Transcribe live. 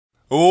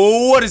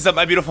What is up,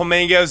 my beautiful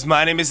mangoes?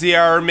 My name is the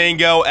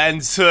Mango, and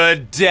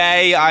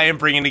today I am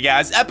bringing to you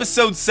guys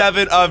episode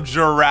 7 of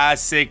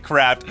Jurassic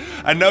Craft.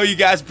 I know you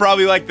guys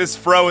probably like this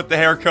fro with the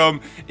hair comb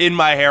in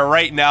my hair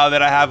right now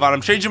that I have on.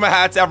 I'm changing my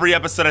hats every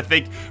episode, I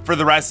think, for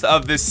the rest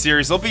of this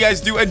series. Hope you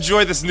guys do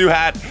enjoy this new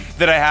hat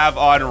that I have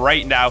on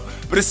right now.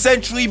 But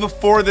essentially,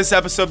 before this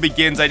episode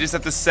begins, I just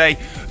have to say,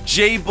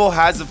 Jable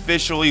has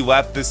officially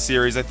left this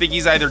series. I think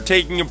he's either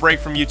taking a break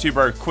from YouTube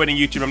or quitting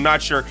YouTube. I'm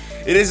not sure.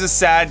 It is a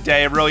sad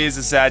day. It really is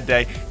a sad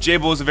day.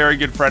 Jable is a very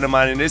good friend of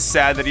mine, and it is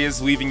sad that he is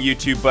leaving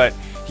YouTube, but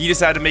he just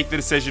had to make the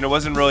decision. It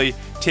wasn't really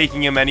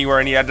taking him anywhere,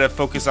 and he had to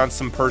focus on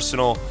some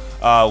personal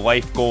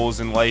life goals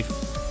and life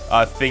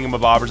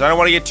thingamabobbers. I don't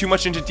want to get too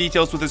much into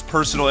details with his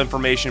personal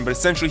information, but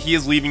essentially he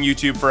is leaving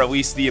YouTube for at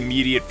least the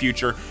immediate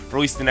future, for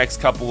at least the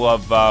next couple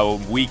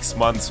of weeks,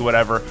 months,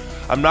 whatever.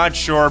 I'm not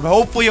sure, but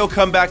hopefully he'll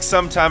come back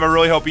sometime. I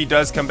really hope he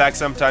does come back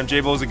sometime.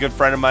 Jable is a good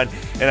friend of mine,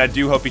 and I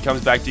do hope he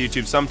comes back to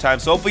YouTube sometime.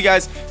 So hopefully you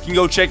guys can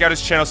go check out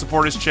his channel,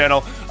 support his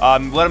channel,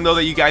 let him know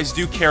that you guys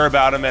do care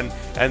about him and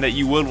that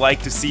you would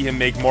like to see him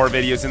make more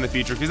videos in the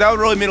future, because that would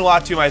really mean a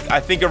lot to him.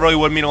 I think it really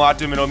would mean a lot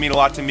to him, and it would mean a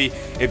lot to me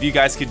if you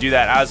guys could do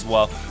that as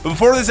well. But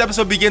before this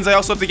episode begins, I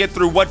also have to get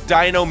through what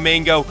Dino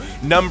Mango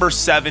number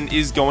 7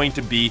 is going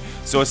to be.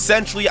 So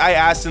essentially, I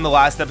asked in the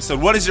last episode,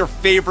 what is your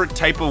favorite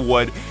type of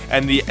wood?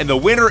 And the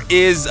winner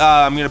is,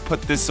 I'm gonna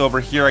put this over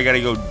here. I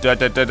gotta go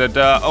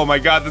da. Oh my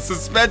god, the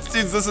suspense,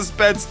 dudes, the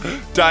suspense.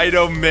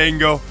 Dino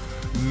Mango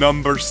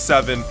number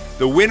 7.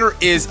 The winner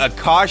is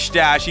Akash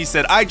Dash. He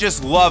said, I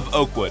just love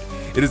oak wood.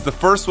 It is the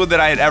first one that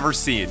I had ever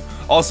seen.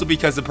 Also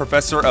because of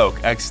Professor Oak,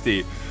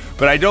 XD.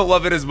 But I don't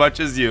love it as much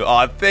as you.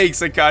 Aw, thanks,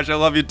 Akash. I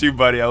love you too,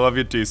 buddy. I love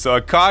you too. So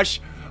Akash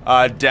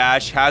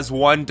Dash has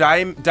won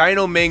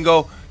Dino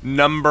Mango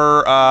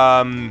number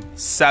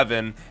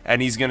 7,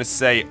 and he's gonna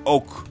say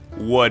oak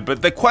wood.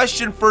 But the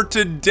question for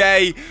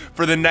today,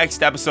 for the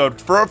next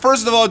episode,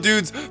 first of all,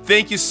 dudes,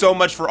 thank you so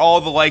much for all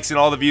the likes and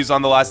all the views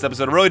on the last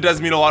episode. It really does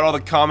mean a lot, all the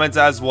comments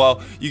as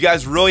well. You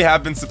guys really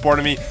have been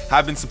supporting me,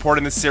 have been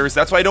supporting this series.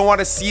 That's why I don't want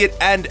to see it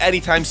end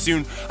anytime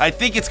soon. I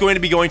think it's going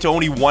to be going to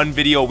only one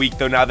video a week,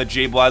 though, now that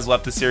Jable has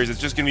left the series. It's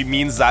just going to be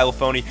me and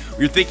Xylophony.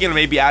 We're thinking of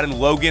maybe adding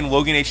Logan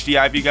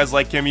HDI, if you guys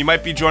like him. He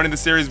might be joining the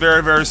series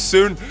very, very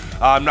soon.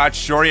 I'm not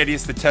sure yet. He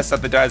has to test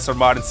out the Dinosaur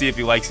mod and see if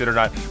he likes it or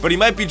not. But he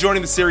might be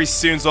joining the series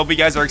soon, so hope you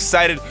guys are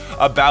excited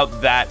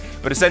about that.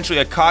 But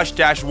essentially, Akash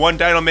Dash 1,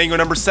 Dino Mango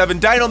number 7,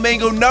 Dino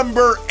Mango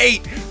number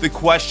 8. The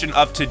question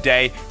of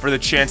today for the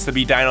chance to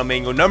be Dino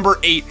Mango number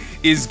 8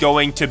 is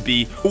going to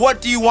be,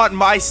 what do you want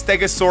my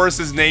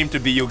Stegosaurus's name to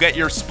be? You'll get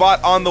your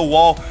spot on the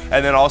wall,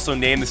 and then also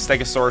name the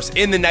Stegosaurus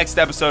in the next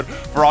episode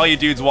for all you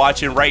dudes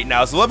watching right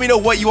now. So let me know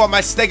what you want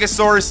my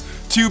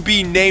Stegosaurus to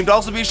be named.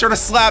 Also, be sure to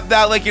slap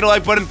that like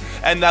button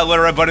and that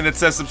little red button that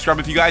says subscribe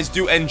if you guys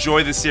do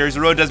enjoy this series.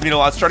 It really does mean a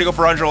lot. Let's try to go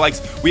for 100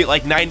 likes. We hit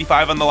like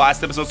 95 on the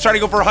last episode. Let's try to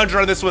go for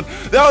 100 on this one.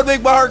 That would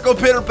make my heart go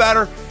pitter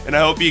patter. And I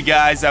hope you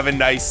guys have a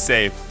nice,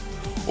 safe,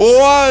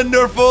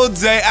 wonderful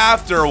day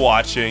after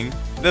watching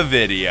the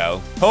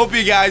video. Hope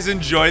you guys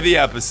enjoy the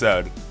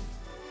episode.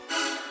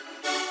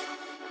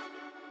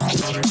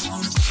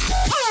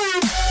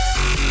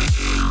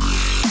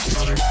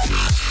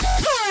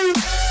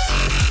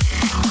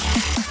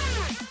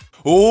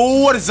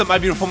 What is up, my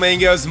beautiful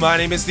mangoes? My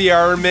name is the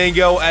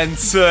Mango, and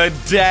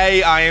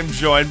today I am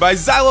joined by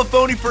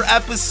Xylophony for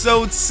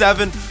episode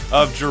 7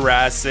 of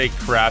Jurassic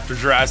Craft, or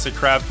Jurassic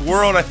Craft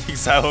World. I think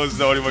Xylo is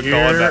the only one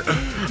calling that.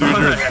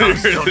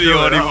 Dude, you're the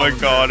only one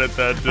calling it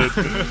that,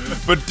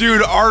 dude. But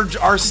dude, our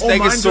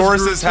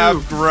Stegosauruses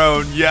have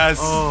grown. Yes.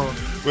 Oh.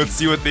 Let's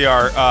see what they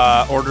are.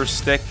 Order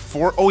stick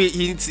 4. Oh,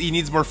 he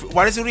needs more food.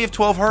 Why does he only have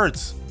 12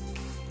 hearts?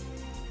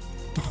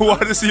 Why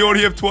does he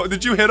only have 12?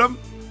 Did you hit him?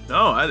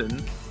 No, I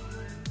didn't.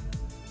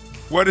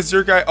 What is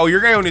your guy? Oh, your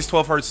guy only has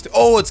 12 hearts.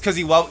 Oh, it's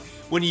because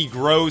when he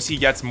grows, he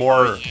gets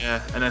more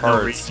and then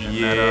hearts.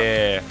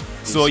 Yeah.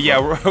 So yeah,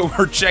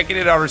 we're checking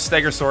it out, our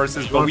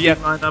Stegosauruses, but we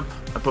have. Mine up?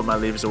 I put my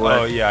leaves away.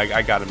 Oh yeah,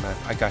 I got him, man.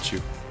 I got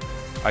you.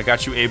 I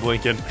got you, Abe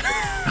Lincoln.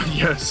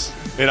 Yes.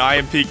 And I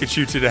am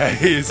Pikachu today,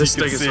 as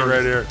you can see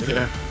right here.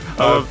 Yeah.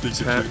 I love these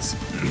hats.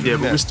 Yeah,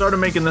 but we started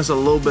making this a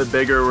little bit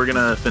bigger. We're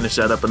gonna finish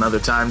that up another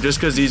time, just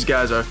because these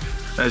guys are,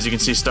 as you can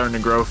see, starting to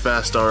grow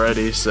fast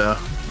already. So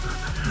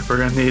we're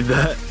gonna need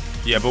that.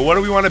 Yeah, but what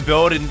do we want to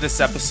build in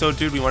this episode,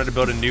 dude? We wanted to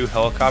build a new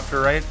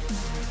helicopter, right?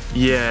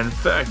 Yeah, in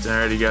fact, I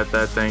already got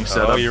that thing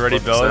set up. Oh, you already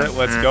built it?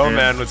 Let's go,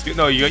 man. Let's go.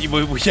 No, yeah,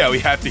 we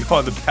have to go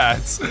on the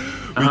pads.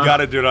 We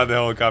gotta do it on the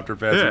helicopter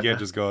pads. Yeah, we can't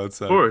just go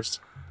outside. Of course.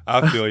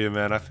 I feel you,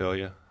 man. I feel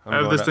you. I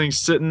have this thing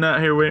sitting out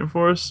here waiting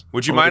for us.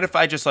 Would you mind if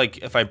I just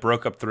if I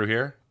broke up through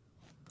here?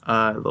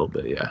 A little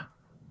bit, yeah.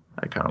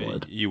 I kind of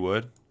would. You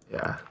would?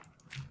 Yeah.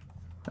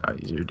 Oh,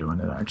 you're doing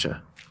it, aren't you?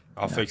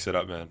 I'll fix it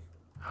up, man.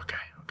 Okay.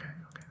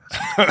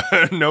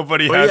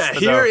 Nobody has to know.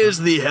 Here is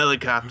the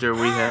helicopter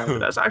we have.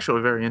 That's actually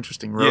a very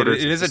interesting rotor.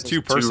 Yeah, it is a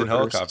two-person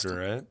helicopter,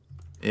 right?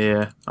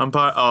 Yeah. I'm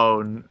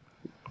Am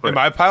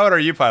I pilot or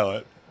you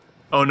pilot?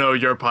 Oh no,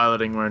 you're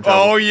piloting. We're in trouble.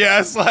 Oh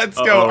yes, let's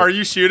go. Are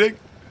you shooting?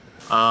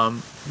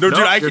 No, Nope,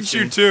 dude, I you're can shoot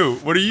cheating. too.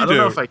 What do you I do? don't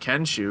know if I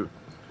can shoot.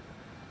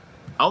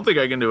 I don't think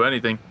I can do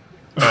anything.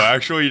 Oh,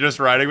 actually, you're just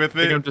riding with I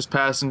think me? I'm just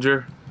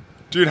passenger.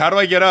 Dude, how do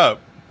I get up?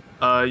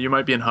 You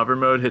might be in hover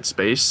mode, hit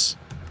space.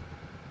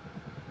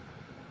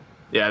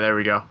 Yeah, there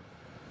we go.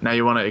 Now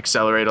you want to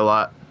accelerate a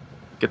lot.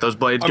 Get those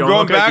blades going. I'm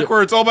going Okay,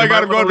 backwards. Oh my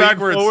god, I'm going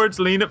backwards. Forwards,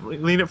 lean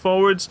it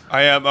forwards.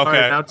 I am, okay. All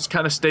right, now just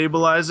kind of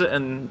stabilize it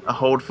and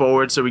hold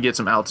forward so we get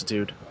some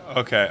altitude.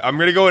 Okay, I'm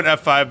gonna go in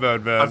F5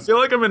 mode, I man. feel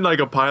like I'm in like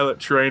a pilot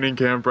training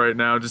camp right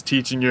now, just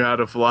teaching you how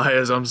to fly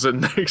as I'm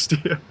sitting next to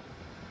you.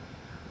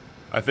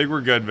 I think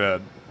we're good,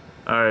 man.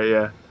 All right,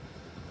 yeah.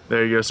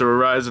 There you go. So we're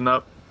rising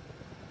up.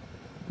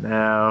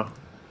 Now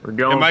we're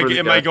going.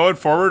 Am I going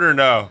forward or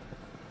no?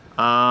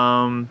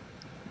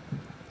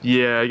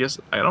 Yeah, I guess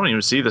I don't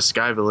even see the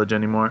Sky Village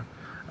anymore.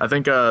 I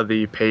think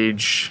the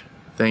page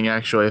thing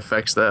actually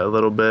affects that a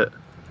little bit.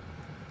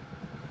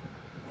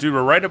 Dude,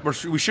 we're right up.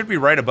 We should be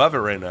right above it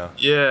right now.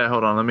 Yeah,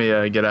 hold on. Let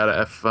me get out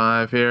of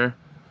F5 here.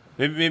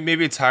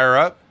 Maybe it's higher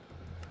up.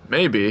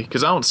 Maybe,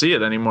 because I don't see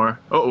it anymore.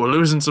 Oh, we're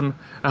losing some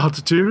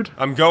altitude.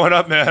 I'm going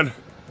up, man.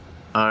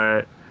 All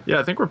right. Yeah,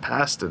 I think we're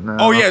past it now.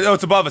 Oh yeah, no,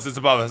 it's above us. It's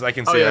above us. I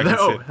can see. Oh yeah. it. I can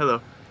see it.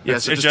 Hello. Yeah,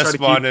 It so just try to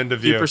spawned into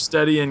view. Keep her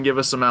steady and give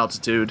us some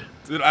altitude.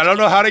 Dude, I don't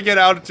know how to get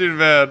altitude,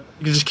 man.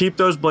 You can just keep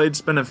those blades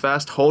spinning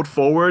fast, hold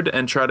forward,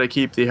 and try to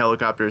keep the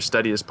helicopter as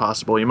steady as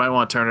possible. You might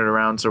want to turn it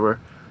around so we're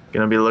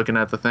gonna be looking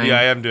at the thing.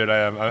 Yeah, I am, dude. I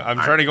am. I'm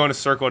trying to go in a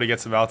circle to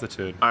get some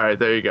altitude. All right,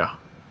 there you go.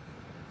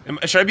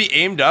 Should I be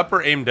aimed up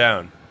or aimed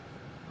down?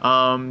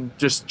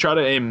 Just try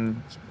to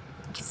aim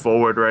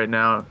forward right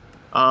now.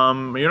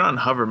 You're not in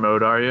hover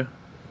mode, are you?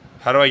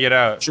 How do I get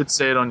out? Should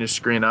say it on your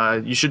screen.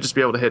 You should just be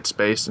able to hit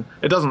space.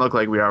 It doesn't look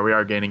like we are. We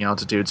are gaining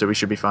altitude, so we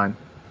should be fine.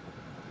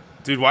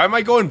 Dude, why am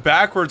I going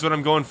backwards when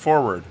I'm going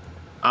forward?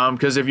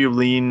 Because if you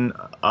lean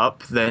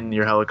up, then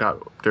your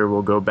helicopter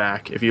will go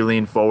back. If you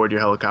lean forward, your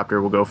helicopter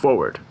will go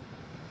forward.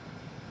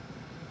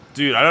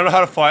 Dude, I don't know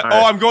how to fly. All Oh,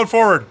 right. I'm going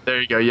forward. There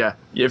you go, yeah.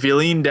 If you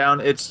lean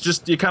down, it's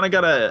just, you kind of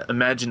got to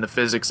imagine the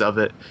physics of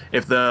it.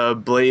 If the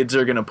blades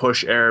are going to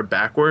push air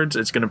backwards,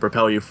 it's going to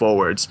propel you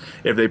forwards.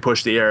 If they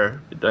push the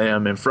air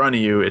in front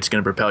of you, it's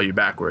going to propel you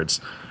backwards.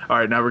 All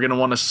right, now we're going to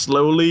want to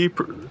slowly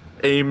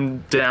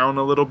aim down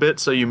a little bit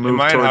so you move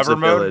towards the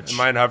village.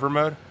 Am I in hover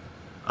mode?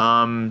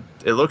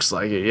 It looks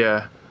like it,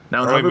 yeah.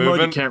 Now in Are we hover mode, you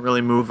moving? can't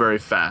really move very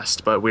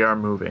fast, but we are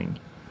moving.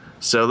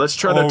 So let's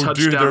try to touch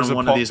dude, down there's on a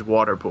one of these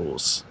water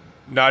pools.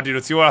 Nah, dude,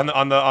 let's go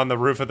on the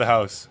roof of the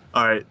house.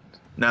 All right,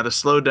 now to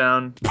slow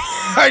down.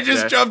 I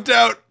just jumped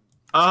out.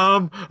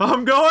 I'm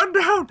going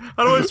down.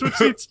 How do I switch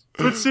seats?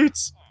 Switch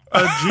seats.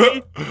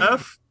 G,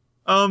 F,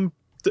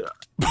 Dude,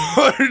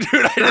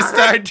 I just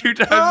died 2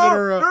 times in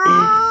a row.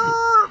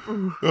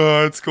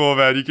 Oh, it's cool,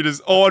 man. You can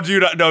just. Oh,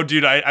 dude, no,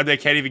 dude, I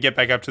can't even get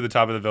back up to the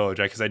top of the village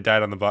because I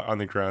died on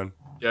the ground.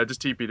 Yeah,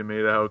 just TP to me.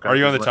 The helicopter. Are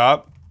you on the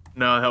top?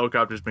 No, the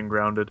helicopter's been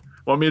grounded.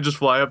 Want me to just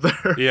fly up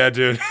there? Yeah,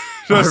 dude.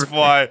 Just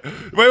fly.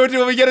 Wait, let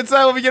me get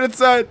inside. Let me get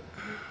inside.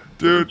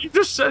 Dude. You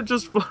just said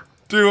just fly.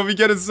 Dude, let me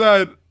get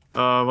inside.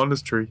 On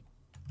this tree.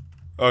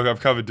 Okay, I'm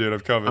coming, dude. I'm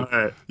coming. All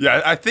right.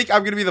 Yeah, I think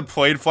I'm gonna be the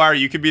plane flyer.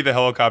 You could be the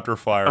helicopter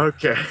flyer.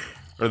 Okay.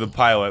 Or the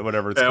pilot,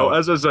 whatever it's Yeah, called. well,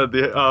 as I said,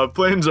 the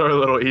planes are a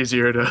little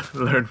easier to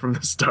learn from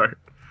the start.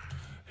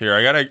 Here,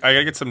 I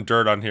gotta get some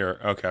dirt on here.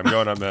 Okay, I'm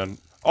going up, man.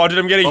 Oh, dude,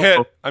 I'm getting hit.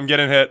 I'm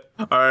getting hit.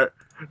 All right.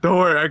 Don't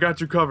worry, I got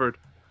you covered.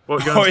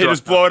 What guns Oh, yeah, do I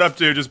just blow it up,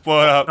 dude. Just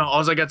blow it up. No,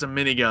 all I got's a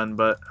minigun,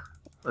 but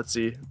let's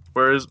see.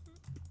 Where is?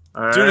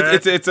 All right.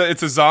 Dude,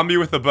 it's a zombie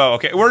with a bow.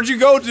 Okay, where'd you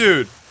go,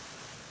 dude?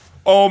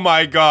 Oh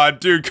my god,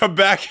 dude, come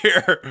back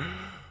here.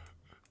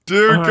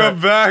 Dude, All come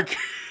back.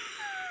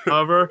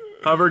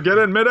 Hover, get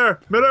in midair,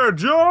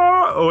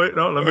 jaw. Oh wait,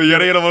 no, let me. You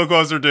gotta get a little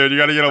closer, dude. You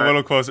gotta get a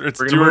little closer. It's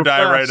do or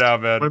die right now,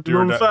 man. We're Do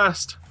or moving die.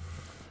 fast.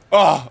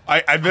 Oh,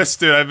 I missed,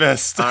 dude. I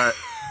missed. All right.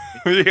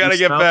 You gotta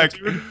get smell back,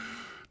 it,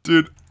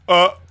 dude.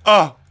 No,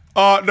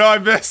 I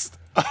missed.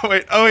 Oh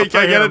wait,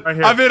 can I get it? Right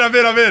here.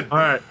 I'm in. All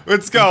right.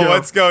 Let's go,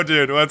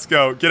 dude. Let's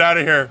go. Get out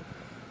of here.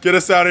 Get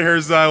us out of here,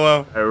 Xylo.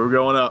 All right, we're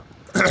going up.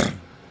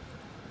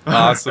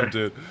 Awesome,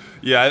 dude.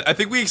 Yeah, I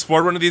think we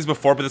explored one of these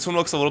before, but this one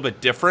looks a little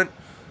bit different.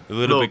 A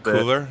little bit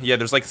cooler. Yeah,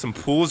 there's like some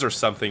pools or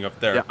something up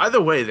there. Yeah,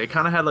 either way, they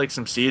kind of had like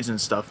some seeds and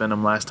stuff in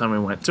them last time we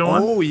went to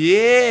one. Oh,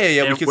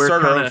 yeah. We And could we're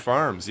start our kinda- own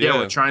farms. Yeah, Yeah.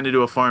 we're trying to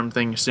do a farm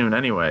thing soon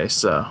anyway,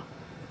 so.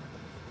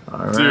 All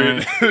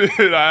right.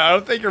 Dude, I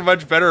don't think you're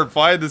much better at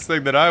flying this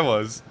thing than I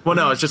was. Well,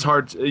 no, it's just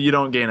hard. You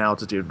don't gain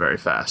altitude very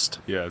fast,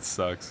 Yeah, it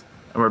sucks.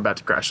 and we're about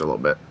to crash a little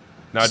bit.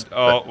 Now,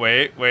 oh,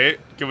 wait.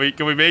 Can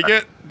we make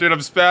it? Dude, I'm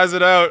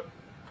spazzing out.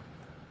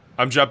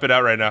 I'm jumping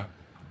out right now.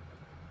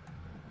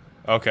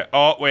 Okay.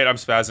 Oh, wait, I'm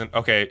spazzing.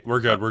 Okay, we're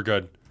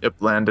good. Yep,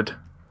 landed.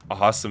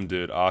 Awesome,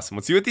 dude. Awesome.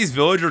 Let's see what these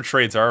villager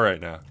trades are right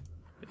now.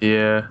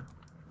 Yeah.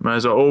 Might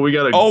as well. Oh, we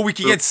got a. Oh, we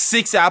can get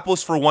 6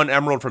 apples for 1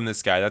 emerald from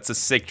this guy. That's a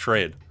sick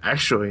trade.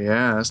 Actually,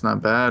 yeah, that's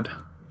not bad.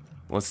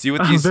 Let's see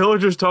what these...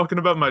 Villagers talking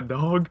about my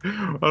dog.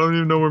 I don't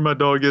even know where my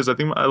dog is. I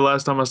think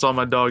last time I saw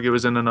my dog, it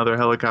was in another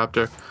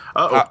helicopter.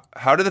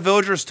 How do the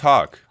villagers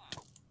talk?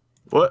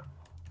 What?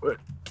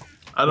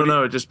 I don't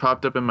know. It just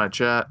popped up in my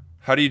chat.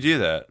 How do you do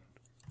that?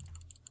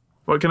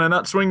 What, can I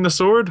not swing the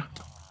sword?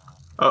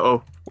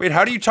 Uh-oh. Wait,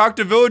 how do you talk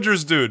to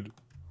villagers, dude?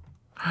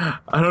 I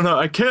don't know.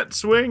 I can't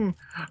swing.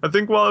 I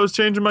think while I was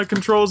changing my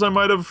controls, I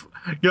might have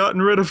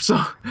gotten rid of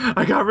some.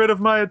 I got rid of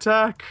my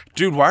attack.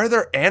 Dude, why are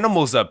there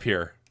animals up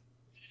here?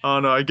 Oh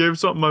no, I gave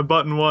something my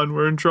button 1.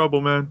 We're in trouble,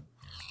 man.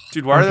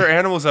 Dude, why are there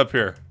animals up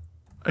here?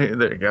 I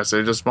guess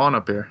they just spawn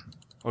up here.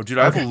 Oh, dude,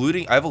 I have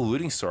a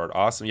looting sword.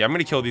 Awesome. Yeah, I'm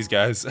gonna kill these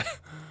guys.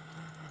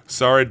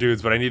 Sorry,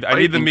 dudes, but I need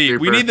the meat.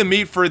 Creeper. We need the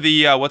meat for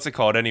the what's it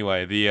called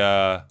anyway?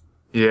 The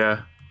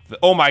Yeah.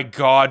 oh my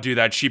god, dude,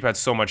 that sheep had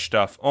so much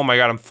stuff. Oh my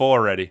god, I'm full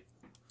already.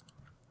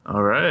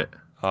 All right.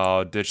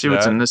 Oh, ditch See that.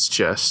 what's in this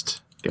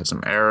chest. Get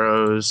some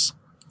arrows.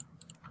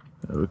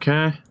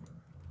 Okay.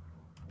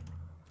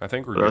 I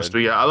think we're What else good. do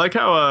we got? I like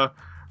how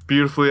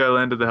beautifully I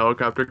landed the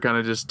helicopter, kind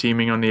of just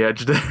teaming on the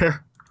edge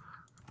there.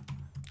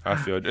 I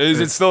feel it. Is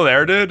it still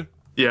there, dude?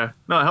 Yeah.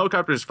 No, the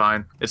helicopter's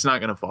fine. It's not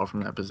gonna fall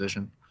from that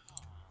position.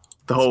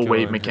 The whole go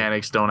weight in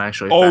mechanics don't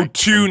actually. Oh, affect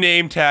 2 them.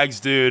 name tags,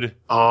 dude.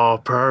 Oh,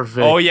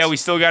 perfect. Oh yeah, we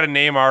still gotta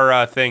name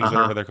our things,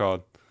 whatever they're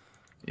called.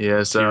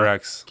 Yeah, so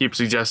T-Rex. keep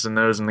suggesting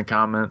those in the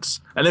comments.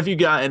 And if you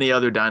got any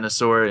other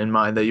dinosaur in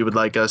mind that you would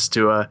like us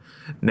to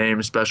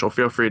name special,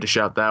 feel free to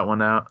shout that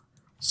one out.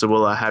 So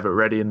we'll have it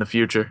ready in the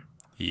future.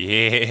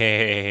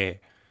 Yeah.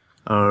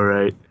 All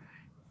right.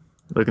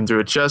 Looking through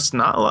a chest,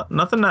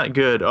 nothing that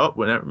good. Oh,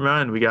 well, never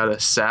mind. We got a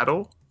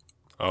saddle.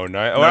 Oh,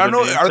 nice. Oh, I don't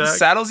know. Are the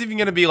saddles even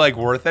gonna be like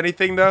worth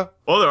anything though?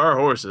 Well, there are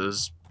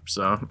horses,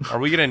 so. Are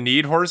we gonna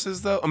need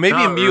horses though? Oh, maybe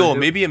Not a mule. really.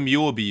 Maybe a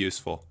mule will be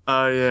useful.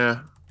 Yeah.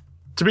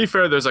 To be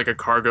fair, there's like a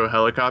cargo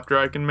helicopter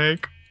I can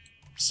make.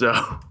 So.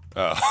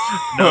 Oh.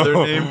 Another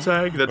name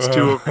tag. That's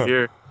 2 over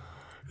here.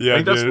 Yeah, I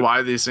think that's dude.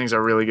 why these things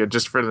are really good,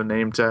 just for the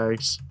name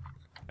tags.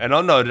 And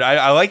oh no,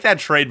 I like that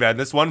trade, man.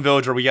 This one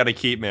villager we gotta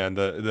keep, man.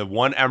 The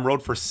 1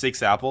 emerald for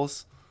 6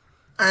 apples.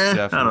 I don't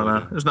Definitely.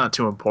 know. It's not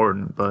too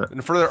important, but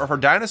And for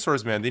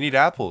dinosaurs, man, they need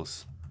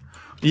apples.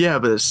 yeah,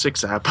 but it's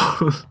 6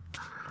 apples.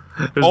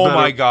 Oh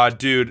my god,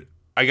 dude.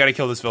 I gotta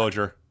kill this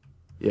villager.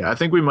 Yeah, I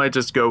think we might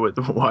just go with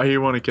why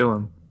you want to kill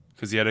him.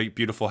 Because he had a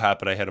beautiful hat,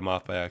 but I hit him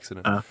off by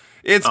accident.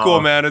 It's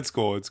cool, man. It's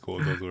cool. It's cool.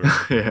 Don't worry.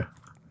 Yeah.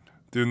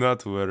 Do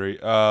not worry.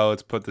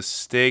 Let's put the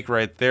steak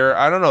right there.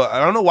 I don't know. I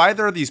don't know why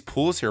there are these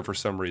pools here for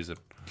some reason.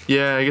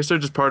 Yeah, I guess they're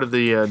just part of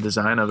the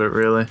design of it,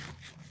 really.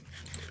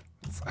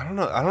 I don't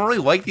know. I don't really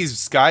like these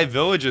sky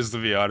villages, to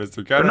be honest.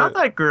 They're not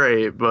that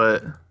great,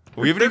 but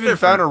We haven't even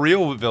found a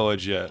real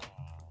village yet.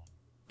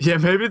 yeah,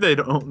 maybe they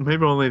don't.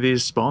 Maybe only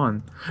these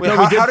spawn. Wait, No,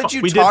 how did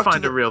you we talk did to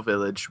find the- a real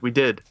village. We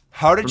did.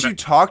 How did you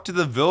talk to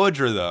the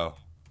villager, though?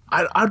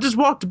 I just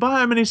walked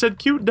by him and he said,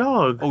 "Cute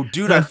dog." Oh,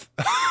 dude,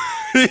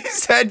 he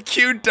said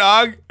cute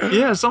dog.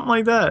 Yeah, something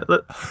like that.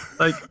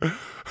 Like, yeah,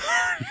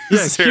 cute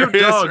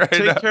serious dog. right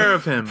Take now? care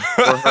of him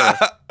or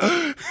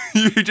her.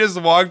 You just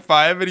walked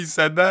by him and he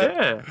said that?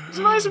 Yeah, he's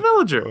a nice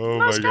villager. Oh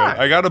nice my guy. god.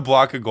 I got a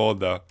block of gold,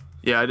 though.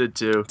 Yeah, I did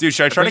too. Dude,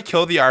 should I try to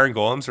kill the iron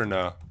golems or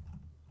no?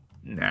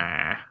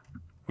 Nah,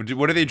 What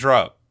do they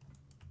drop?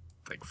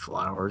 like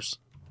flowers.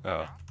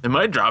 Oh. It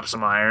might drop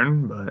some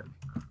iron, but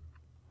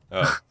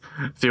Oh.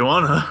 if you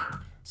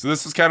wanna. So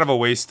this was kind of a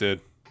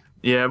wasted.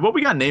 Yeah, but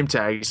we got name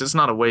tags. It's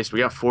not a waste. We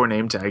got 4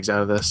 name tags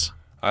out of this.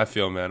 I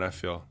feel, man. I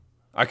feel.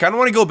 I kind of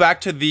want to go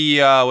back to the,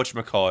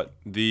 whatchamacallit.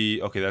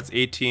 Okay, that's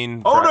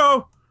 18. Oh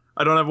no!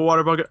 I don't have a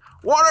water bucket.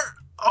 Water!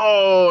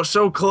 Oh,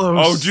 so close.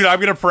 Oh, dude, I'm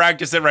going to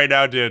practice it right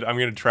now, dude. I'm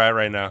going to try it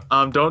right now.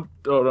 Don't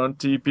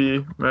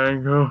TP,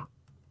 Mango.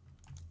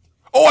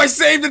 Oh, I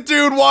saved it,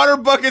 dude. Water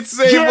bucket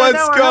save. Yeah, Let's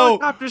now our go.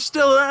 helicopter's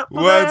still up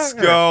Let's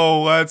there.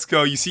 go. Let's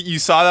go. You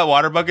saw that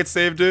water bucket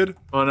save, dude?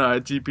 Oh no, I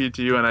TP'd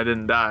to you and I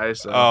didn't die,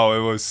 so. Oh,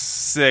 it was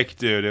sick,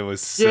 dude. It was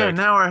sick. Yeah,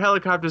 now our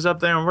helicopter's up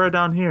there and we're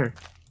down here.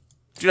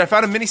 Dude, I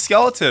found a mini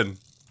skeleton.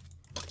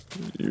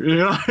 You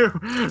know,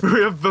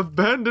 we have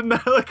abandoned the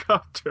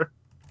helicopter.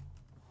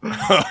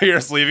 You're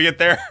just leaving it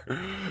there?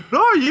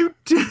 No, you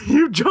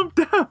jumped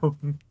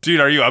down.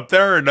 Dude, are you up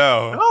there or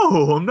no?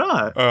 No, I'm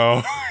not.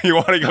 Oh, you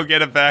want to go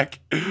get it back?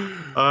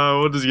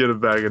 We'll just get it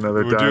back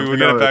another time. We'll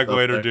get it back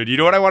later, dude. You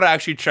know what I want to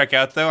actually check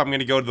out, though? I'm going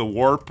to go to the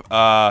warp,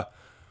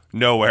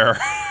 nowhere.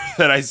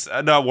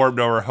 Not warp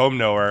nowhere, home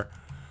nowhere.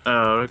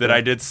 Oh, okay. That I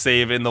did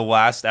save in the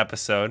last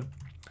episode.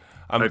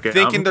 I'm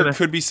thinking there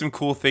could be some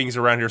cool things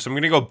around here, so I'm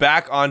going to go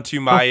back onto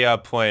my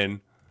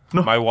plane.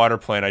 No. My water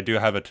plane. I do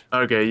have it.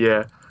 Okay,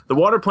 yeah. The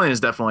water plane is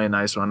definitely a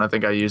nice one. I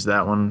think I used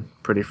that one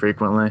pretty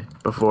frequently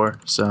before,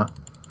 so.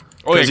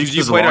 Oh, yeah, because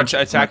you played on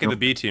Attack Attack of the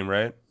B team,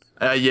 right?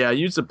 Yeah, I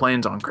used the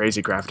planes on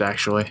Crazy Craft,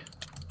 actually.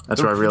 That's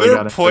where I really There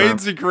got are it.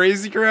 planes in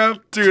Crazy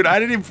Craft? Dude, I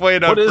didn't even play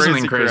it on What Crazy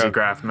isn't in Crazy Craft.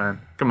 Craft,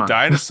 man? Come on.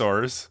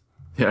 Dinosaurs.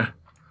 Yeah.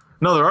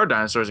 No, there are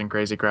dinosaurs in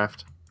Crazy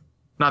Craft.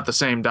 Not the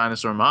same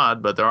dinosaur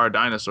mod, but there are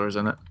dinosaurs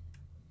in it.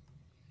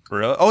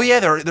 Really? Oh, yeah,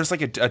 there's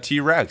like a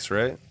T-Rex,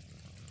 right?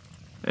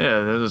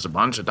 Yeah, there's a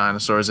bunch of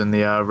dinosaurs in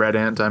the red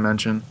ant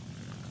dimension.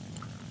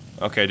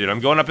 Okay, dude, I'm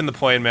going up in the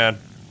plane, man.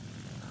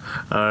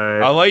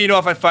 Alright. I'll let you know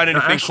if I find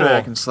anything Actually, cool.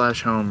 I can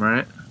slash home,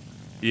 right?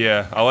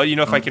 Yeah, I'll let you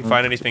know if I can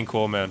find anything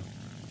cool, man.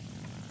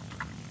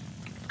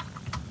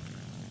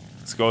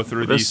 Let's go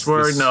through This these.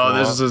 where this no, swamp.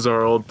 this is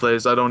our old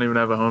place. I don't even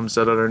have a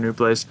homestead at our new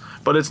place,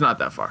 but it's not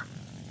that far.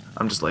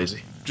 I'm just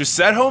lazy. Just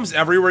set homes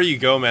everywhere you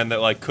go, man.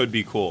 That like could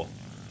be cool.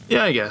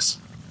 Yeah, I guess.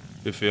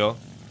 You feel?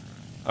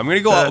 I'm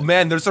gonna go. Oh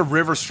man, there's a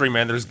river stream,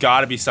 man. There's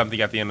got to be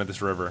something at the end of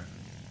this river.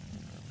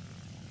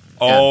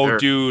 Oh,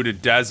 dude, a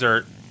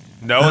desert.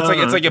 No,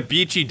 it's like a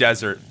beachy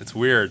desert. It's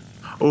weird.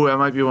 Oh, that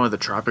might be one of the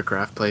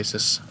Tropicraft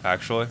places.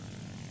 Actually,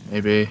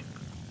 maybe.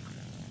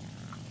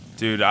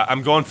 Dude,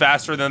 I'm going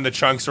faster than the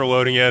chunks are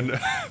loading in.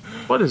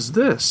 What is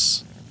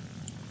this?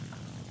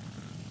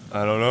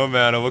 I don't know,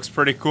 man. It looks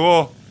pretty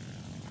cool.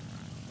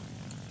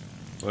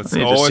 Let's.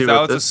 Oh,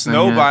 it's a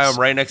snow biome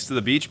right next to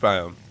the beach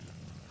biome.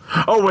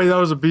 Oh wait, that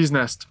was a bee's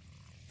nest.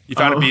 You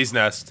found a bee's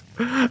nest.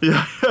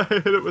 Yeah, I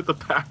hit it with the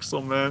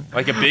Pixelmon.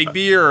 Like a big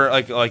bee or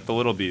like the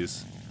little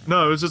bees?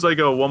 No, it was just like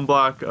a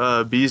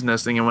 1-block bee's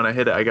nesting, and when I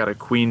hit it, I got a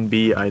queen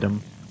bee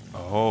item.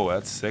 Oh,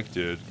 that's sick,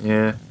 dude.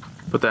 Yeah.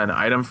 Put that in an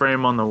item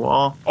frame on the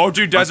wall. Oh,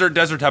 dude, desert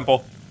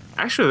temple.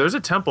 Actually, there's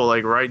a temple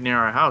like right near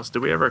our house.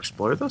 Did we ever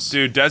explore this?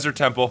 Dude, desert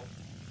temple.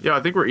 Yeah,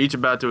 I think we're each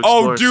about to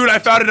explore. Oh, dude, I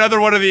found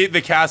another one of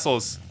the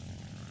castles.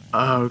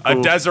 Oh, cool.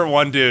 A desert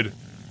one, dude.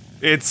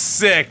 It's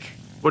sick.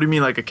 What do you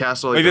mean, like a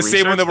castle? Like the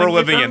same one that we're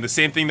living in. The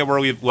same thing that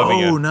we're living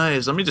in. Oh,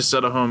 nice. Let me just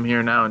set a home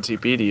here now and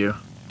TP to you.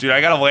 Dude, I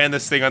gotta land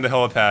this thing on the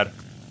helipad.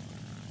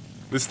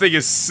 This thing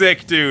is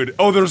sick, dude.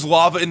 Oh, there's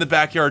lava in the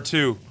backyard,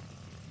 too.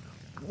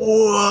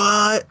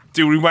 What?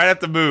 Dude, we might have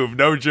to move.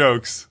 No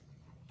jokes.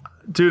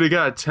 Dude, I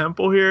got a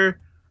temple here.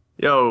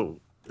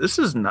 Yo, this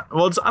is not...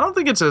 Well, I don't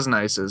think it's as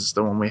nice as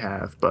the one we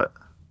have, but...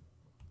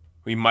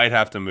 We might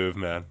have to move,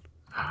 man.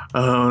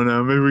 Oh,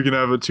 no. Maybe we can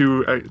have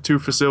two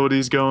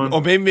facilities going.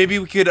 Oh, maybe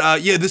we could...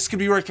 yeah, this could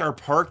be where our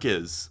park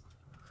is.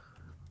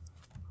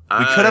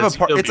 We could have a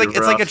park. It's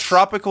like a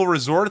tropical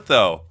resort,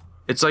 though.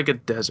 It's like a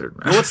desert,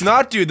 man. No, it's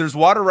not, dude. There's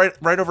water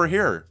right over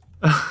here.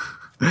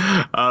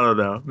 I don't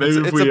know. Maybe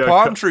it's a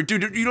palm tree.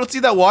 Dude, you don't see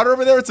that water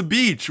over there? It's a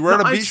beach. We're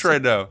at a beach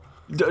right now.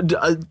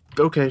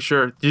 Okay,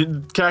 sure.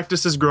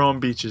 Cactuses grow on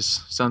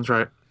beaches. Sounds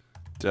right.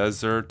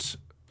 Desert.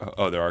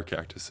 Oh, there are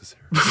cactuses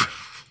here.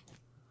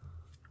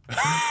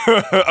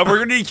 We're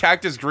gonna need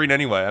cactus green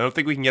anyway. I don't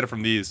think we can get it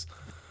from these.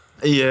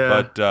 Yeah.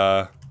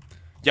 But,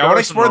 yeah, I want to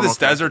explore this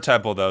desert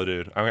temple, though,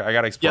 dude. I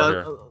gotta explore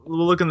here.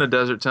 We'll look in the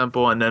desert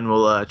temple, and then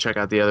we'll check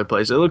out the other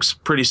place. It looks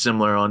pretty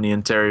similar on the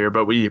interior,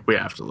 but we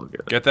have to look at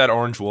it. Get that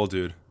orange wool,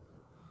 dude.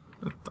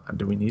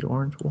 Do we need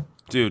orange wool?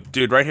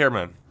 Dude, right here,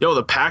 man. Yo,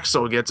 the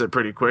Paxel gets it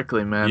pretty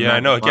quickly, man. Yeah, I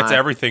know. It gets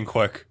everything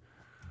quick.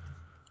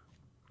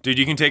 Dude,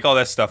 you can take all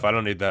that stuff. I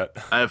don't need that.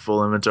 I have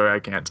full inventory. I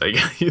can't take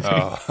anything.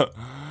 Oh.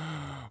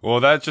 Well,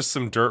 that's just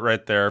some dirt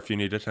right there if you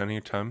need it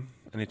anytime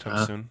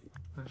soon.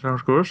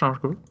 Sounds good. Sounds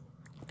good.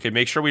 Okay,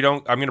 make sure we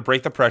don't... I'm going to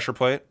break the pressure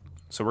plate,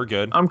 so we're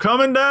good. I'm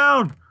coming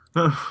down!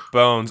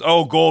 Bones.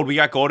 Oh, gold. We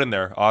got gold in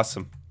there.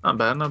 Awesome. Not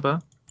bad, not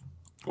bad.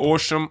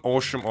 Awesome,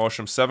 awesome,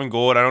 awesome. 7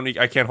 gold.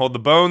 I can't hold the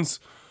bones.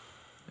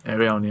 Yeah,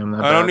 we don't need them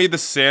that I don't need the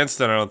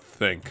sandstone, I don't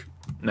think.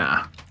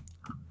 Nah.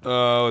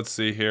 Let's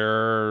see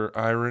here.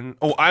 Iron.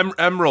 Oh,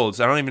 emeralds.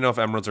 I don't even know if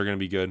emeralds are going to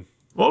be good.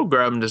 We'll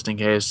grab them just in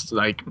case.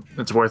 Like,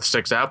 it's worth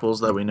 6 apples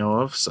that we know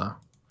of, so.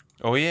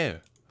 Oh, yeah.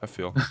 I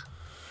feel...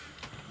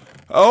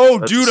 Oh,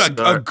 dude,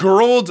 a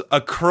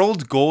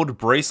curled gold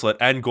bracelet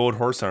and gold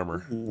horse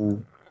armor.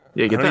 Ooh.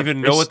 Yeah, I don't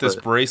even know what this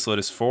bracelet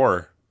is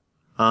for.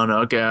 Oh, no,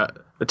 okay.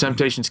 The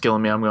temptation's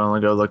killing me. I'm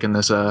going to go look in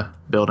this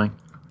building.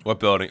 What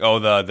building? Oh,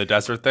 the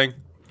desert thing?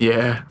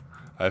 Yeah.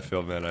 I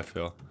feel, man, I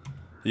feel.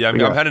 Yeah, I'm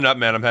heading up,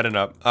 man. I'm heading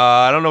up.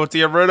 I don't know what to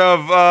get rid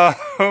of.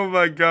 Oh,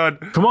 my God.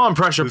 Come on,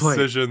 pressure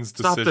plate.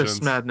 Stop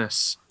this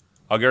madness.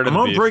 I'll get rid of the beef.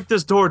 I'm going to break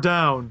this door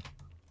down.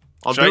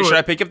 Should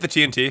I pick up the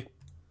TNT?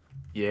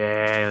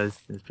 Yeah,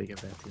 let's pick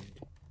up that TNT.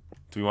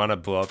 Do we want to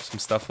blow up some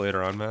stuff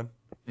later on, man?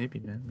 Maybe,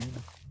 man. Maybe.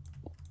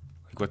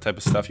 Like, what type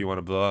of stuff you want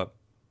to blow up?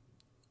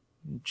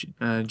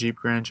 Jeep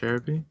Grand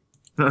Cherokee?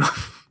 No, no.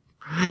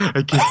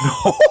 I can't.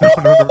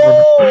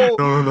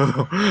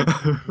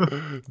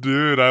 No.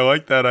 Dude, I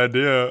like that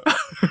idea.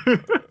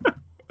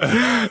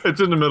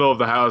 It's in the middle of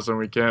the house and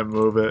we can't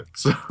move it,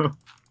 so...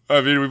 I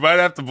mean, we might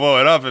have to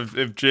blow it up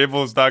if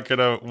Jable's not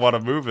gonna want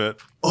to move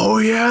it. Oh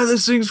yeah,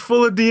 this thing's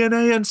full of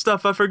DNA and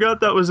stuff. I forgot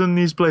that was in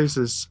these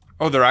places.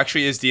 Oh, there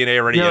actually is DNA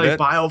already in it? Yeah, like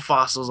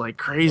biofossils like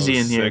crazy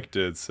in here. Sick,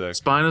 dude, sick.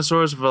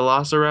 Spinosaurus,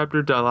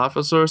 Velociraptor,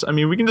 Dilophosaurus. I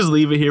mean, we can just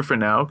leave it here for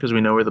now because we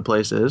know where the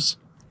place is.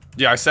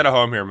 Yeah, I set a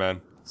home here,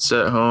 man.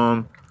 Set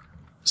home.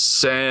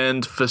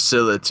 Sand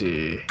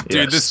facility.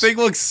 Dude, this thing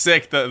looks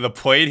sick. The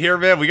plate here,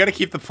 man. We gotta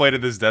keep the plate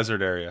in this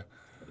desert area.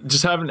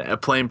 Just having a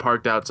plane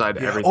parked outside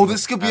everything. Oh,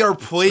 this could be our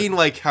plane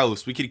like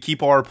house. We could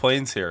keep all our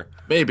planes here.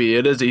 Maybe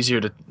it is easier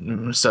to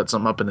set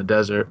something up in the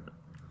desert.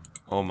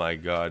 Oh my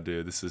god,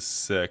 dude, this is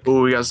sick.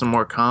 Oh, we got some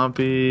more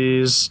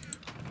compies.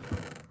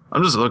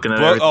 I'm just looking at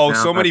everything. Oh,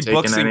 so many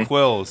books and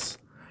quills.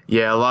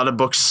 Yeah, a lot of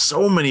books.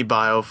 So many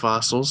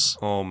biofossils.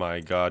 Oh my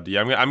god.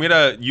 Yeah, I'm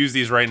gonna use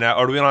these right now.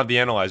 Or do we don't have the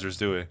analyzers,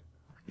 do we?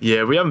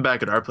 Yeah, we have them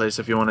back at our place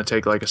if you want to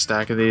take like a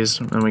stack of these,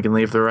 and we can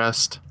leave the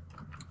rest.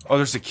 Oh,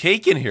 there's a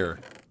cake in here.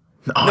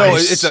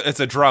 Nice. No, it's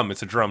a drum.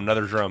 It's a drum.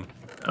 Another drum.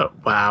 Oh,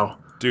 wow.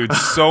 Dude,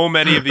 so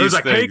many of these There's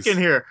a things. cake in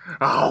here.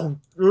 Oh,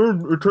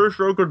 it tastes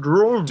like a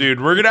drum.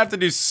 Dude, we're gonna have to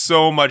do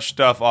so much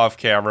stuff off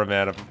camera,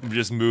 man. Of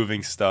just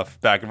moving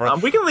stuff back and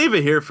forth. We can leave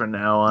it here for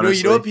now, honestly.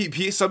 You know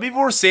what? Some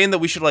people were saying that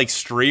we should like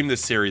stream this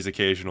series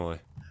occasionally.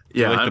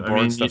 Yeah, like the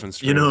boring stuff in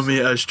you know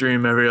me, I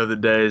stream every other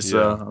day,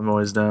 so I'm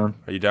always down.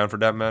 Are you down for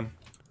that, man?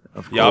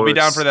 Of course. Yeah, I'll be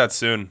down for that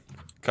soon.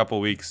 Couple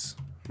weeks,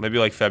 maybe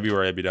like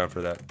February. I'd be down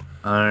for that.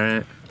 All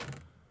right.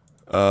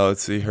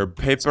 Let's see her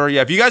paper.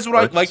 Yeah, if you guys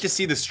would like to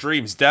see the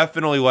streams,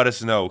 definitely let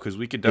us know because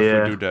we could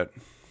definitely do that.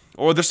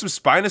 Oh, there's some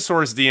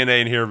Spinosaurus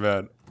DNA in here,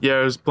 man. Yeah,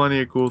 there's plenty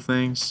of cool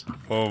things.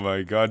 Oh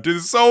my god, dude,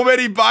 there's so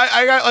many.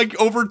 I got like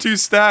over 2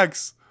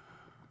 stacks.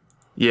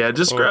 Yeah,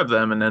 just grab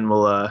them and then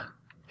we'll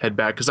head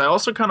back because I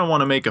also kind of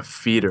want to make a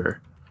feeder.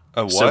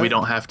 A what? So we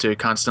don't have to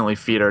constantly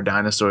feed our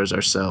dinosaurs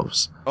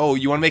ourselves. Oh,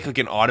 you want to make like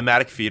an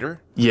automatic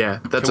feeder? Yeah,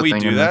 that's Can a we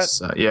thing. do in that? This,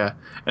 yeah,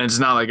 and it's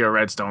not like a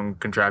redstone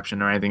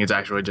contraption or anything. It's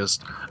actually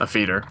just a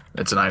feeder.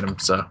 It's an item.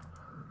 So.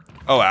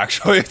 Oh,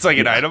 actually, it's like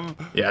an item.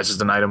 Yeah, it's just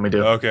an item we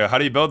do. Okay, how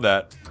do you build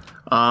that?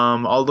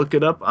 I'll look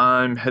it up.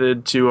 I'm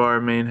headed to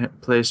our main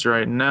place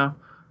right now.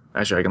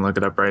 Actually, I can look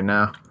it up right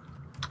now.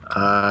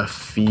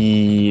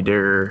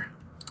 Feeder.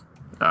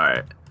 All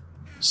right.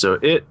 So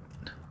it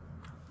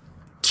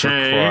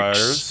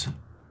Requires.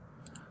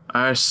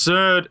 I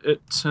said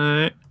it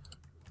takes.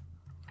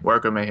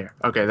 Work with me here.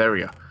 Okay, there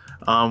we go.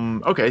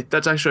 Okay,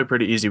 that's actually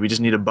pretty easy. We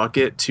just need a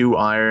bucket, 2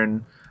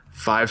 iron,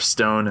 5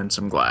 stone, and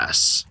some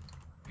glass.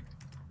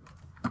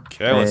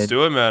 Okay, let's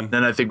do it, man.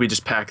 Then I think we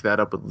just pack that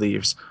up with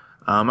leaves.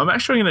 I'm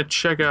actually gonna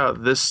check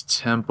out this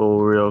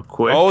temple real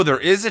quick. Oh, there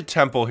is a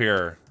temple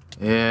here.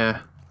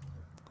 Yeah.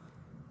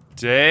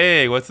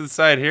 Dang, what's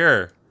inside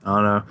here? I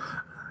don't know.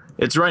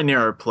 It's right near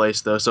our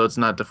place though, so it's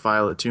not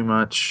defile it too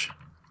much.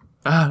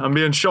 I'm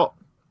being shot.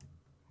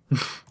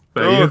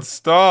 Dude,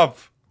 stop.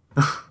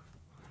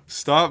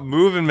 Stop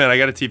moving, man. I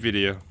got a TP to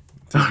you.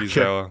 TP's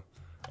okay.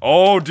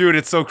 Oh, dude,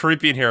 it's so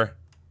creepy in here.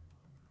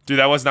 Dude,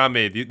 that was not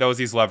me. That was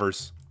these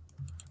levers.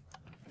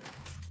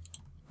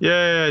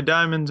 Yeah,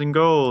 diamonds and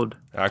gold.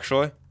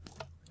 Actually?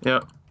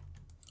 Yep.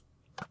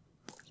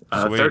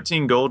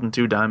 13 gold and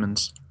 2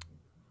 diamonds.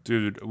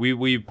 Dude,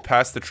 we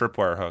passed the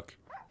tripwire hook.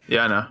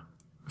 Yeah, I know.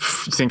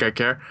 You think I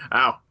care?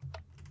 Ow.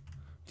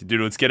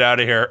 Dude, let's get out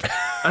of here.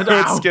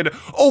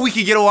 Oh, we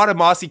can get a lot of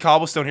mossy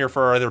cobblestone here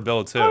for our other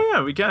build, too. Oh,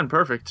 yeah, we can.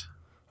 Perfect.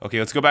 Okay,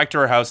 let's go back to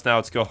our house now.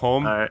 Let's go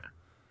home. All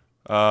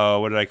right.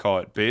 What did I call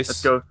it? Base?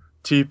 Let's go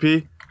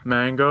TP,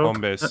 mango.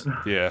 Home base.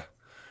 Yeah.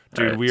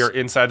 Dude, right. we are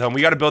inside home.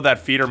 We got to build that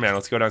feeder, man.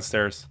 Let's go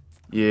downstairs.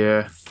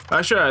 Yeah.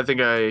 Actually, I think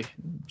I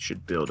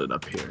should build it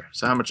up here.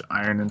 So how much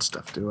iron and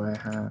stuff do I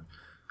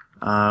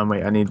have?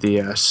 Wait, I need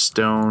the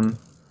stone.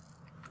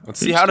 Let's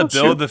see how to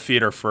build the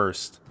feeder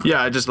first.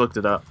 Yeah, I just looked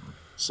it up.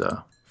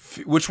 So.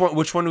 Which one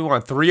do we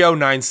want?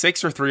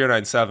 3096 or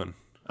 3097?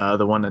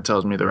 The one that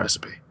tells me the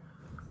recipe.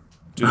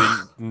 Do they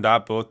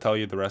not both tell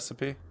you the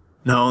recipe?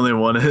 No, only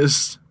one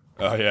is.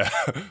 Oh, yeah.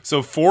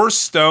 So 4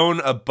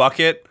 stone, a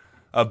bucket,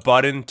 a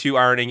button, 2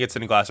 iron ingots,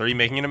 and a glass. Are you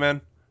making it,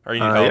 man? Or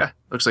you need help? Yeah.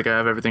 Looks like I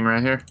have everything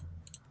right here.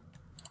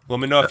 Let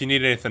me know if you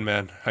need anything,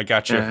 man. I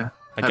got you. Yeah,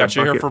 I got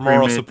you here for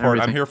moral support.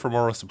 Everything. I'm here for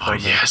moral support,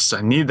 man. Yes,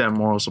 I need that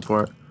moral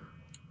support.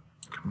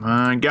 Come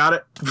on, got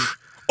it.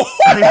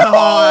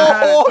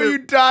 Oh, you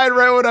died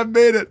right when I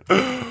made it.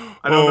 I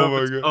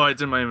don't know. Oh,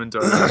 it's in my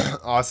inventory.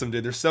 Awesome,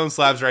 dude. There's stone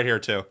slabs right here,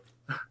 too.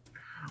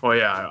 Oh,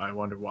 yeah. I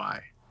wonder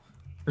why.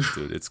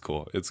 Dude, it's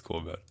cool. It's cool,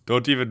 man.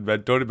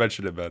 Don't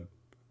mention it, man.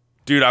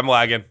 Dude, I'm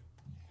lagging.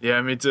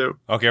 Yeah, me too.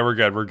 Okay, we're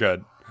good. We're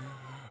good.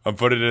 I'm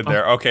putting it in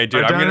there. Okay,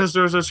 dude. Our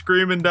dinosaurs are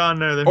screaming down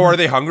there. Or are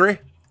they hungry?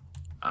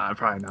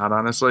 Probably not,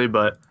 honestly,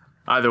 but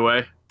either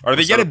way. Are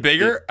they getting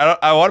bigger?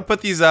 I want to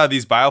put these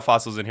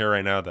biofossils in here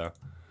right now, though.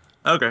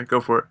 Okay, go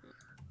for it.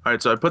 All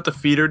right, so I put the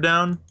feeder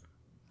down.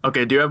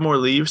 Okay, do you have more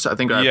leaves? I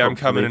think I'm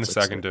coming in a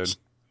second, dude.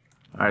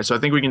 All right, so I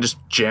think we can just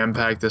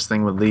jam-pack this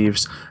thing with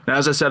leaves. Now,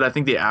 as I said, I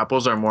think the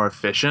apples are more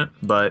efficient,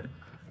 but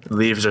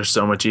leaves are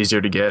so much easier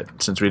to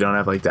get since we don't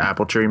have, like, the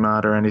apple tree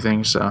mod or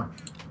anything, so.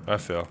 I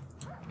feel.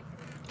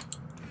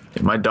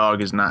 Yeah, my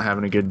dog is not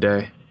having a good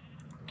day.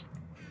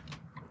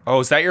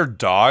 Oh, is that your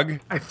dog?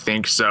 I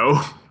think so.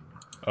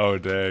 Oh,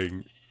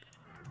 dang.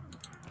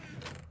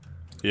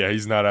 Yeah,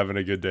 he's not having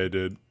a good day,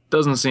 dude.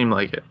 Doesn't seem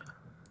like it.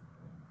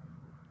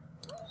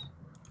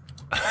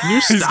 Can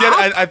you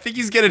stop? I think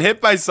he's getting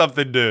hit by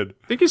something, dude.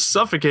 I think he's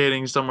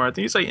suffocating somewhere. I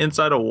think he's like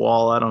inside a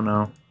wall. I don't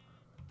know.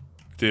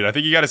 Dude, I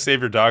think you gotta save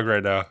your dog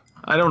right now.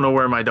 I don't know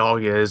where my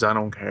dog is. I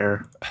don't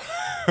care.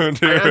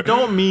 I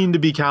don't mean to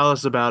be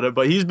callous about it,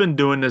 but he's been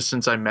doing this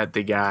since I met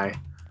the guy.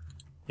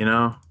 You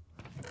know?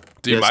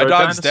 Dude, my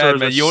dog's dead,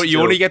 man.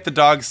 You only get the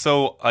dogs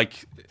so,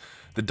 like,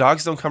 the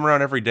dogs don't come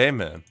around every day,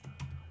 man.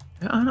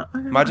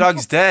 My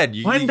dog's dead.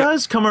 Mine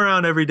does come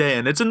around every day,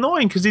 and it's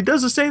annoying because he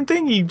does the same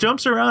thing. He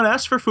jumps around,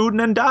 asks for food, and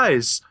then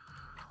dies.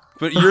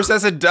 But yours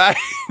hasn't died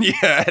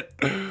yet.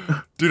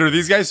 Dude, are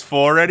these guys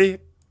full already?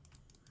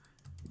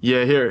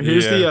 Yeah,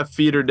 here's the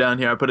feeder down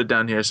here. I put it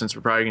down here since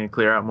we're probably going to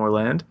clear out more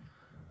land.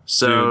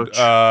 So Dude,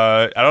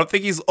 I don't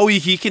think he's. Oh,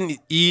 he can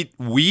eat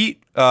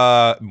wheat,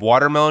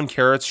 watermelon,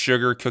 carrots,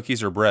 sugar,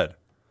 cookies, or bread.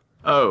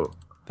 oh.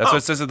 That's what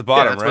it says at the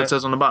bottom, that's right? what it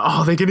says on the bottom.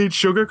 Oh, they can eat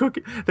sugar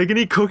cookies. They can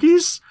eat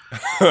cookies.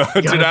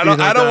 Dude, I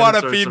don't want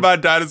to feed my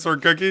dinosaur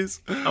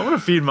cookies. I want to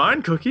feed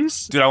mine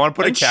cookies. Dude, I want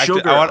to put a cactus.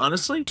 Sugar,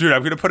 honestly. Dude,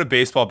 I'm gonna put a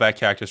baseball bat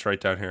cactus right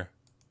down here.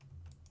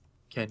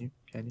 Can you?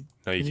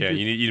 No, you can't.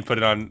 You need to put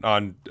it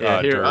on.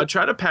 Yeah, here. Dirt. I'll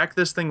try to pack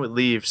this thing with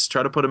leaves.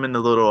 Try to put them in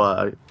the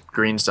little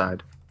green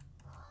side.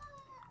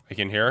 Like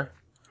in here?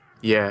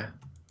 Yeah.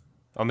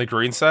 On the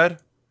green side?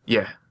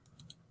 Yeah.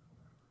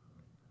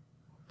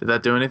 Did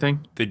that do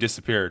anything? They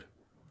disappeared.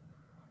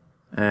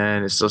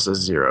 And it still says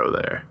 0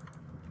 there.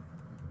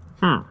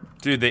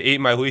 Dude, they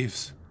ate my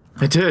leaves.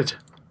 I did.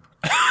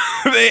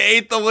 They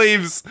ate the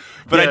leaves.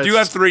 But Yeah, I do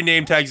have 3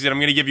 name tags, and I'm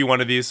gonna give you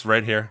one of these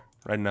right here,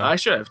 right now. I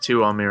should have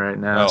 2 on me right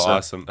now. Oh, so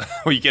awesome.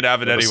 Well, you can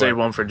have it we'll anyway. save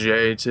one for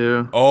Jay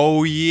too.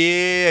 Oh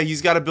yeah,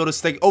 he's got to build a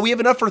steg. Oh, we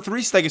have enough for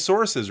 3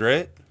 stegosauruses,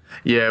 right?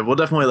 Yeah, we'll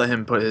definitely let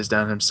him put his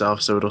down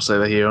himself, so it'll say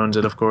that he owns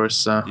it, of course.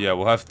 So. Yeah,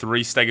 we'll have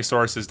 3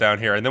 stegosauruses down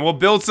here, and then we'll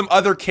build some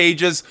other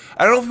cages.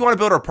 I don't know if we want to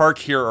build our park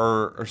here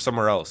or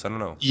somewhere else. I don't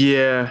know.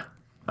 Yeah,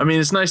 I mean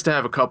it's nice to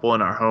have a couple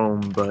in our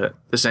home, but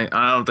this ain't.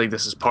 I don't think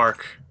this is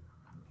park.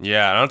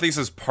 Yeah, I don't think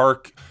this is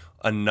park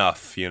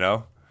enough, you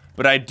know.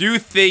 But I do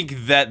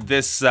think that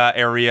this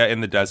area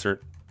in the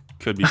desert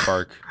could be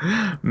park.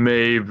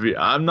 Maybe.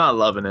 I'm not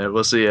loving it.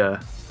 We'll see.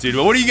 Dude,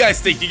 but what do you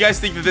guys think? Do you guys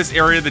think that this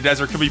area of the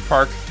desert could be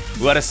park?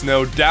 Let us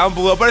know down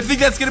below. But I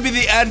think that's going to be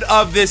the end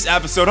of this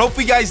episode.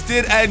 Hopefully you guys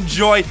did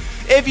enjoy.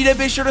 If you did,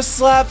 be sure to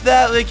slap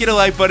that link, hit a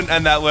like button,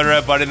 and that little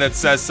red button that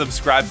says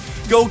subscribe.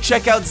 Go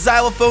check out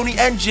Xylophony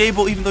and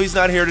Jable, even though he's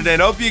not here today.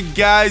 And I hope you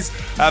guys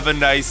have a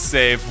nice,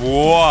 safe,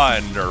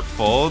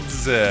 wonderful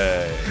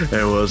day.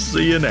 And we'll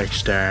see you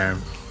next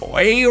time.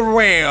 We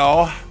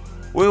will.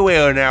 We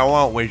will now,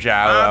 won't we,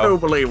 Jalo? I do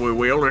believe we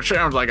will. It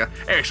sounds like an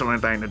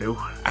excellent thing to do.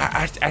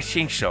 I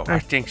think so. I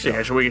think so.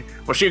 Yeah, so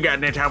we'll see you guys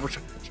next time with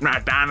some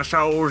nice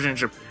dinosaurs and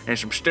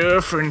some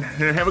stuff and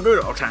have a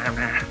good old time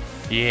now.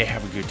 Yeah,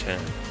 have a good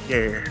time.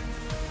 Yeah.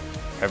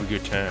 Have a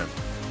good time.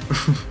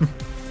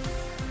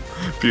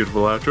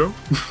 Beautiful outro.